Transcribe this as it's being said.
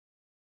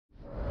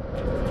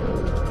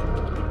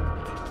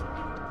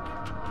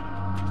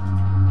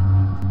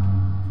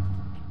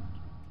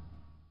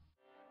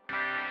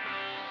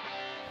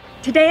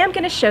Today I'm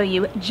going to show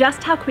you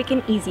just how quick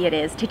and easy it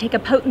is to take a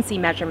potency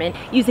measurement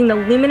using the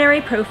Luminary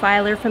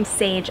Profiler from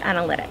Sage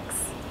Analytics.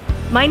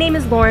 My name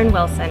is Lauren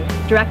Wilson,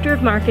 Director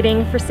of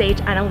Marketing for Sage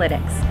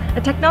Analytics,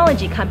 a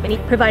technology company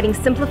providing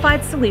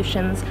simplified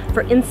solutions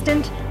for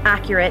instant,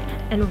 accurate,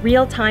 and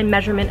real-time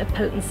measurement of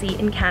potency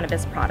in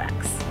cannabis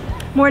products.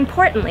 More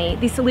importantly,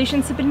 these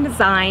solutions have been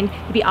designed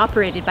to be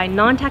operated by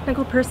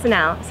non-technical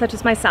personnel, such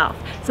as myself,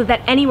 so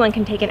that anyone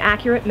can take an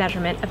accurate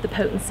measurement of the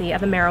potency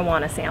of a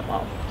marijuana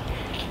sample.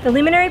 The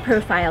Luminary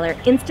Profiler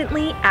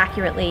instantly,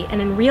 accurately,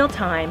 and in real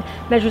time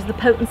measures the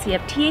potency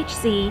of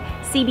THC,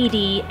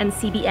 CBD, and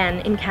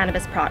CBN in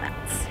cannabis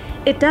products.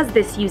 It does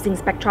this using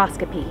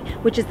spectroscopy,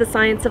 which is the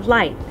science of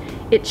light.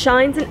 It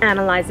shines and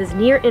analyzes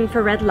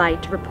near-infrared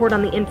light to report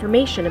on the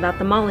information about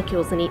the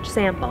molecules in each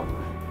sample.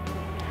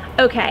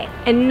 Okay,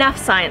 enough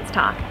science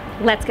talk.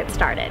 Let's get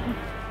started.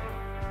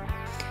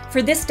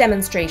 For this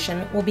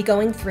demonstration, we'll be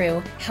going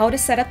through how to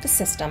set up the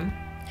system,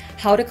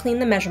 how to clean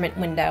the measurement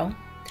window,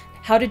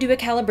 how to do a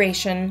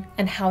calibration,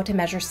 and how to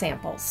measure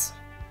samples.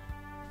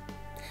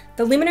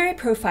 The Luminary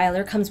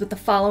Profiler comes with the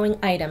following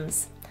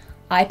items: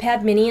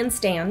 iPad mini and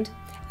stand,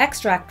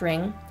 extract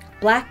ring,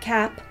 black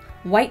cap,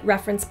 white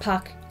reference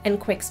puck, and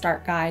quick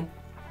start guide.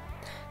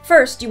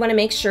 First, you want to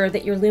make sure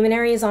that your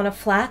luminary is on a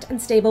flat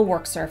and stable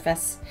work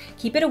surface.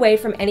 Keep it away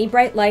from any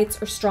bright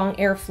lights or strong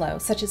airflow,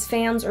 such as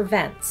fans or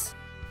vents.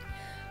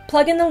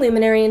 Plug in the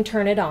luminary and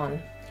turn it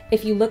on.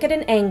 If you look at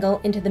an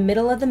angle into the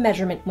middle of the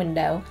measurement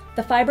window,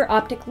 the fiber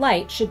optic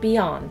light should be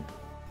on.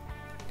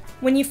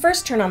 When you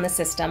first turn on the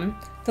system,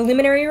 the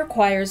luminary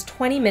requires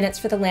 20 minutes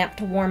for the lamp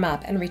to warm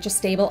up and reach a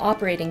stable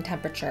operating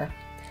temperature.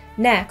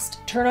 Next,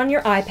 turn on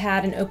your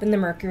iPad and open the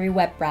Mercury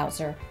web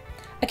browser.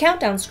 A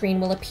countdown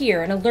screen will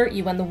appear and alert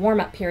you when the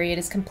warm-up period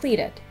is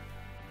completed.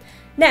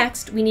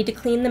 Next, we need to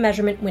clean the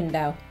measurement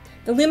window.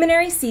 The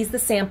luminary sees the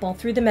sample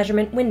through the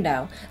measurement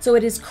window, so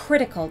it is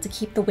critical to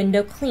keep the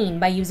window clean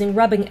by using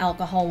rubbing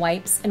alcohol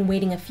wipes and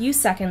waiting a few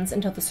seconds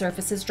until the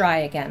surface is dry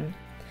again.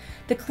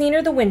 The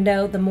cleaner the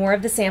window, the more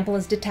of the sample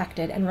is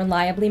detected and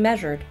reliably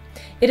measured.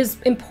 It is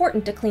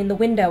important to clean the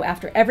window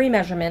after every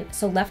measurement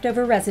so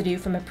leftover residue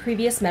from a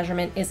previous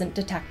measurement isn't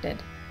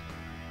detected.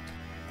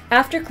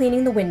 After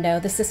cleaning the window,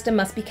 the system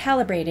must be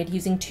calibrated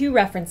using 2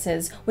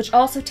 references, which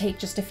also take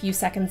just a few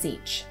seconds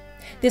each.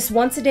 This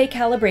once-a-day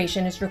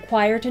calibration is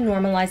required to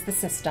normalize the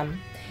system.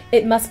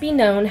 It must be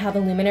known how the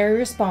luminary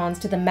responds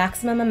to the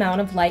maximum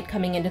amount of light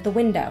coming into the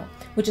window,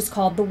 which is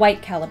called the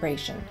white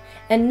calibration,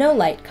 and no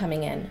light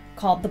coming in,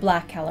 called the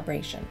black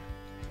calibration.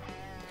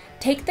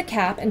 Take the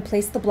cap and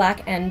place the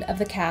black end of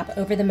the cap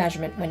over the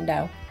measurement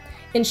window.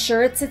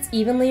 Ensure it sits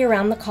evenly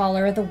around the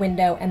collar of the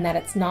window and that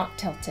it's not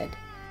tilted.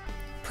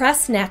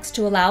 Press next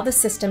to allow the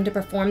system to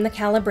perform the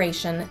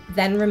calibration,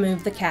 then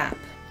remove the cap.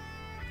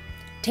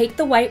 Take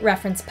the white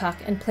reference puck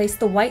and place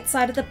the white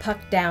side of the puck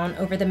down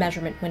over the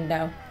measurement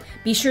window.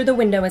 Be sure the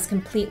window is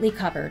completely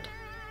covered.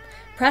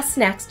 Press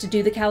next to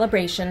do the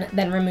calibration,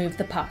 then remove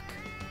the puck.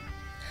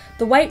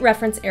 The white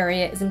reference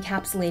area is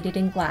encapsulated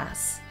in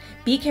glass.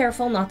 Be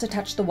careful not to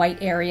touch the white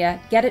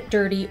area, get it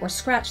dirty, or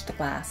scratch the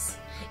glass.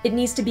 It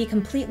needs to be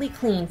completely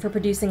clean for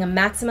producing a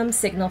maximum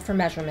signal for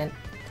measurement.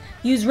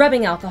 Use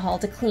rubbing alcohol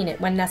to clean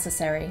it when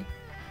necessary.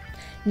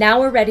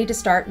 Now we're ready to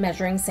start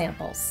measuring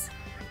samples.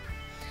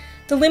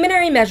 The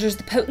luminary measures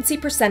the potency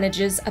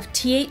percentages of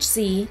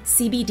THC,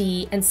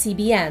 CBD, and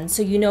CBN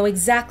so you know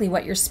exactly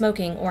what you're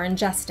smoking or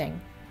ingesting.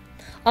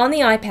 On the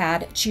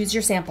iPad, choose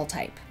your sample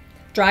type: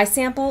 dry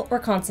sample or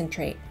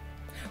concentrate.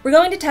 We're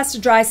going to test a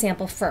dry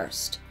sample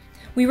first.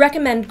 We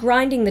recommend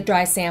grinding the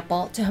dry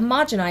sample to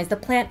homogenize the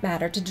plant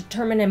matter to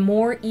determine a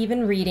more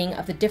even reading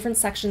of the different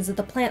sections of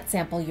the plant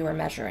sample you are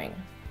measuring.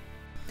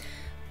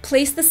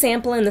 Place the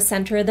sample in the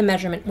center of the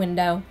measurement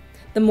window.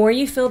 The more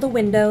you fill the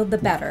window, the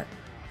better.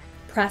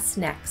 Press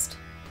next.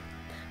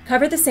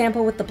 Cover the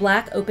sample with the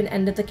black open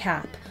end of the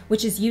cap,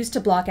 which is used to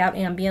block out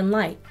ambient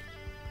light.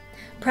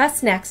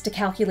 Press next to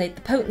calculate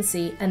the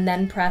potency and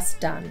then press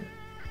done.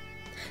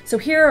 So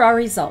here are our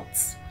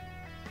results.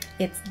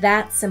 It's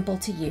that simple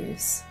to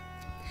use.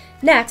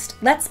 Next,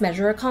 let's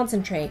measure a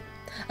concentrate.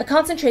 A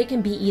concentrate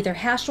can be either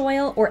hash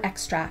oil or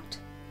extract.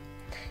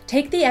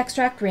 Take the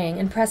extract ring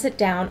and press it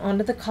down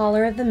onto the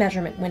collar of the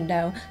measurement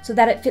window so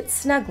that it fits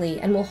snugly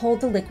and will hold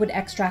the liquid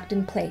extract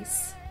in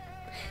place.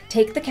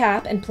 Take the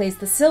cap and place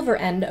the silver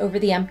end over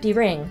the empty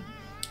ring.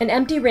 An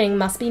empty ring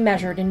must be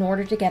measured in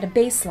order to get a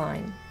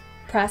baseline.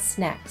 Press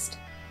next.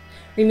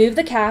 Remove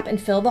the cap and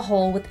fill the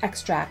hole with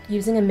extract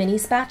using a mini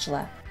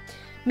spatula.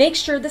 Make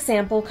sure the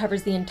sample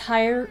covers the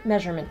entire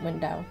measurement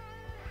window.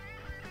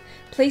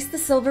 Place the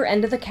silver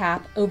end of the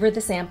cap over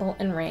the sample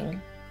and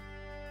ring.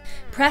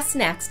 Press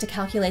next to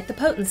calculate the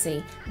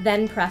potency,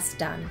 then press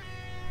done.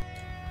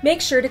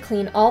 Make sure to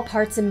clean all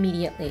parts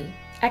immediately.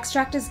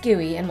 Extract is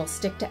gooey and will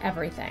stick to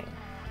everything.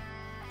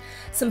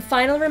 Some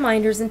final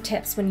reminders and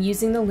tips when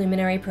using the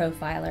Luminary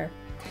Profiler.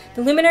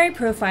 The Luminary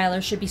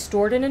Profiler should be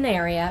stored in an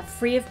area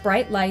free of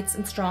bright lights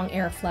and strong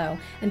airflow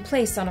and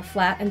placed on a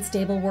flat and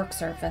stable work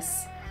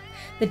surface.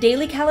 The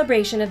daily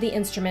calibration of the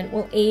instrument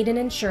will aid in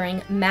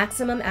ensuring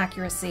maximum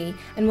accuracy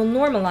and will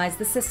normalize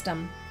the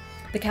system.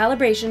 The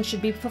calibration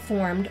should be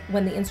performed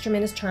when the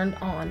instrument is turned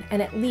on and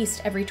at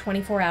least every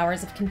 24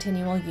 hours of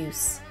continual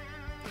use.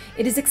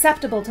 It is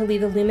acceptable to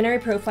leave the Luminary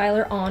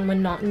Profiler on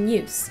when not in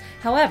use.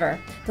 However,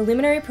 the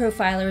Luminary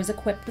Profiler is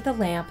equipped with a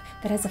lamp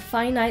that has a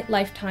finite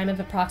lifetime of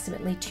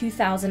approximately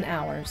 2,000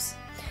 hours.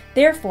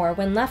 Therefore,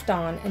 when left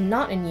on and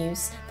not in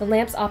use, the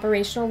lamp's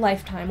operational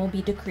lifetime will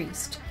be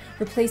decreased.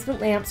 Replacement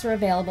lamps are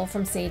available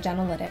from Sage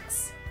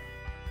Analytics.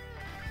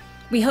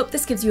 We hope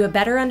this gives you a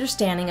better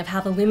understanding of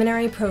how the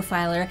Luminary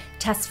Profiler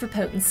tests for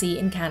potency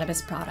in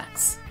cannabis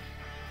products.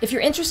 If you're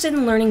interested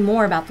in learning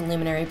more about the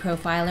Luminary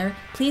Profiler,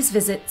 please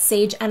visit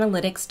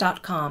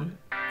sageanalytics.com.